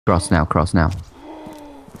Cross now, cross now.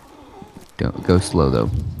 Don't go slow though.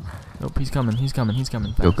 Nope, he's coming, he's coming, he's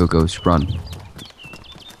coming. Fast. Go, go, go, just run.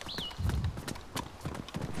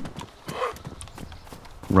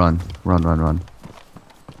 Run, run, run, run.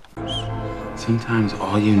 Sometimes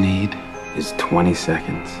all you need is 20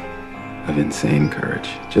 seconds of insane courage.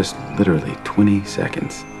 Just literally 20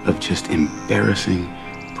 seconds of just embarrassing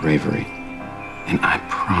bravery. And I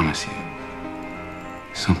promise you,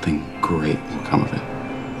 something great will come of it.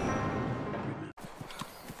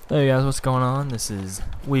 Hey guys, what's going on? This is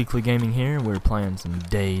Weekly Gaming here. We're playing some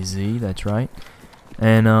DayZ, that's right.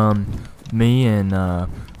 And me and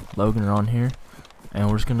Logan are on here. And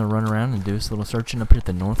we're just gonna run around and do this little searching up here at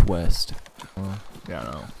the northwest. Yeah,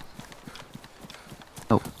 no.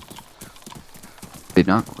 Oh. Did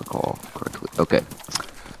not recall correctly. Okay.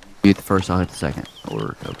 You hit the first, I'll hit the second.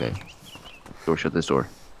 Or, okay. Door, shut this door.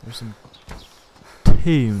 There's some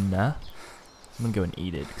tuna. I'm gonna go and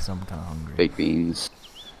eat it because I'm kind of hungry. Baked beans.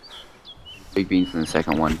 Baked beans in the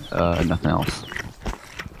second one. Nothing else.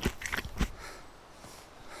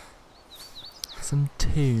 Some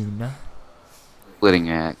tuna. Splitting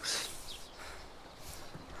axe.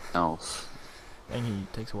 Else. Dang, he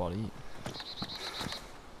takes a while to eat.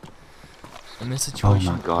 In this situation,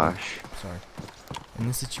 oh my gosh. Sorry. In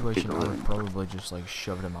this situation, I would probably just like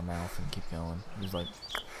shove it in my mouth and keep going. Just like,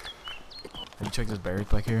 have you checked this barrack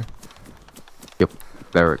back here? Yep,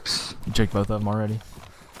 barracks. You checked both of them already?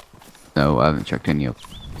 No, I haven't checked any of them.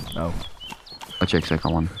 Oh. I'll check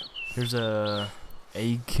second one. Here's a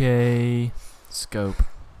AK scope.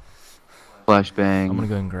 Flashbang. I'm gonna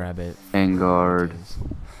go and grab it. Vanguard.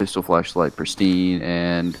 Pistol flashlight pristine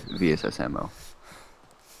and VSS ammo.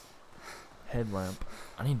 Headlamp.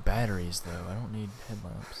 I need batteries though. I don't need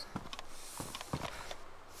headlamps.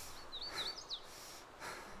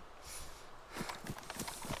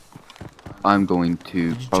 I'm going to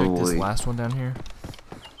Did you probably check this last one down here?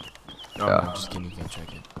 Oh, yeah. no, just kidding. You can't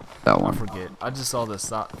check it. That I one. forget. I just saw the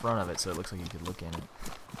front of it, so it looks like you could look in it.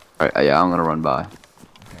 Alright, yeah, I'm gonna run by.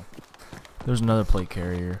 Okay. There's another plate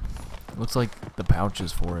carrier. Looks like the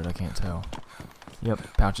pouches for it. I can't tell.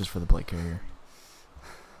 Yep, pouches for the plate carrier.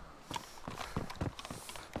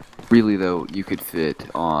 Really though, you could fit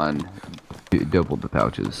on double the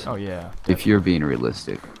pouches. Oh yeah. If you're being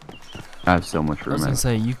realistic. I have so much I room. was gonna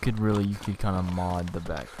say you could kind of mod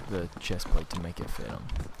the chest plate to make it fit them.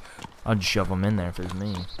 I'd shove them in there if it was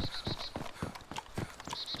me.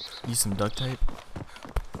 Use some duct tape.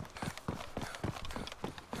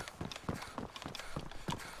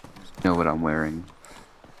 You know what I'm wearing.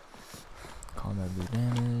 Combat boot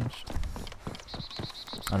damaged.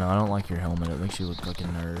 I know, I don't like your helmet. It makes you look like a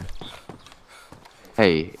nerd.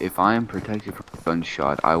 Hey, if I am protected from a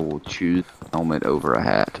gunshot, I will choose a helmet over a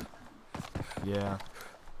hat. Yeah.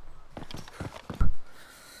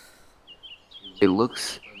 It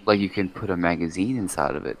looks like you can put a magazine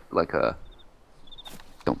inside of it, like a...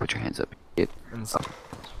 Don't put your hands up, kid.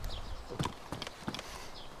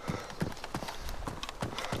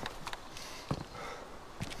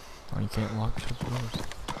 Oh, you can't lock shut the doors.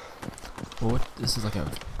 Well, what? This is like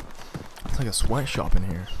a... It's like a sweatshop in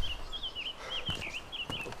here.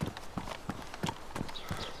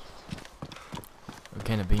 A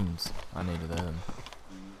can of beans. I needed them.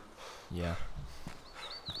 Yeah.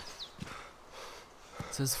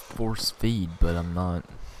 It says force feed, but I'm not...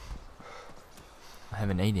 I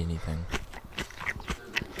haven't ate anything.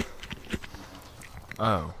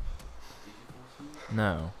 Oh.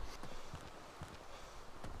 No.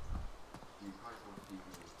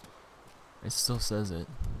 It still says it.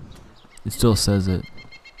 It still says it.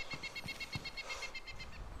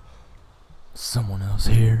 Someone else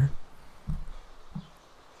here?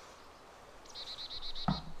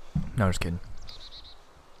 No, just kidding.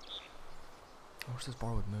 I wish this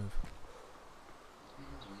bar would move.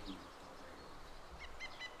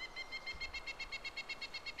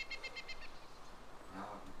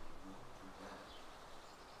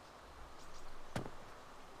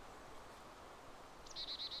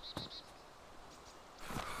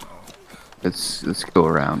 Let's go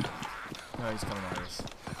around. No, he's coming at us.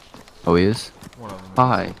 Oh, he is? One of them.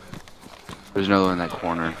 Hi. There's another one in that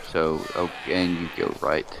corner, so, okay, and you go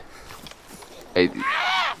right. Hey,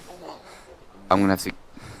 I'm gonna have to...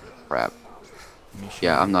 Crap.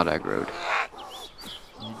 Yeah, I'm not aggroed.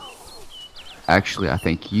 Actually, I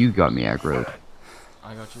think you got me aggroed.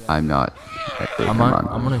 I got you. I'm not. I'm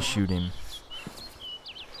gonna shoot him.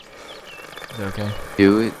 Is that okay?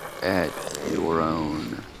 Do it at your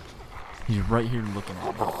own. He's right here looking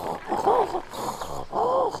at me.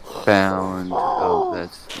 Found. Oh,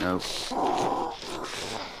 that's... Nope.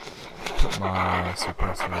 Put my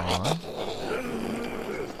suppressor on.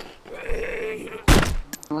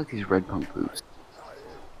 I like these red pump boots.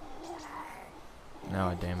 Now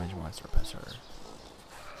I damage my surpessor.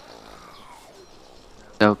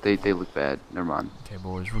 No, they look bad. Never mind. Okay,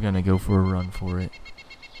 boys, we're gonna go for a run for it.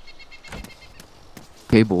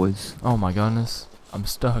 Okay, boys. Oh my goodness, I'm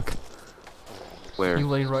stuck. Where? You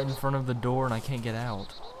lay right in front of the door and I can't get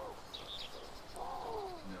out.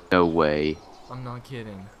 No way. I'm not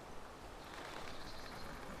kidding.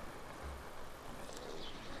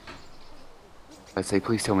 I say,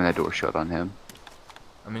 please tell me that door shut on him.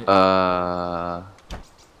 I mean, I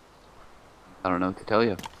don't know what to tell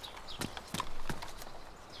you.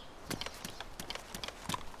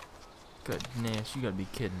 goodness, you gotta be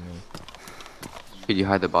kidding me. Did you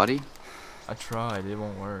hide the body? I tried, it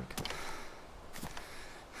won't work.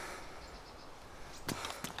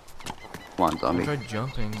 Come on, I zombie. tried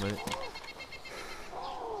jumping, but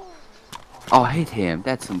Oh, I hate him.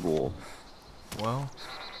 That's some bull. well,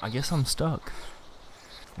 I guess I'm stuck.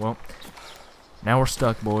 Well, now we're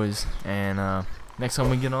stuck, boys, and next time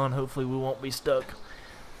we get on, hopefully we won't be stuck.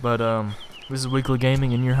 But this is Weekly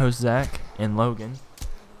Gaming and your host Zach and Logan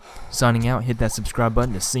signing out. Hit that subscribe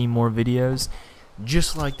button to see more videos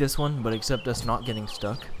just like this one, but except us not getting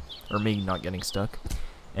stuck, or me not getting stuck.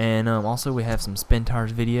 And also we have some Spin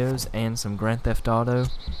Tires videos and some Grand Theft Auto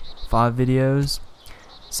 5 videos.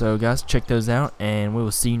 So guys, check those out, and we will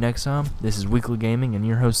see you next time. This is Weekly Gaming and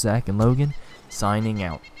your host Zach and Logan signing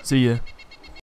out. See ya.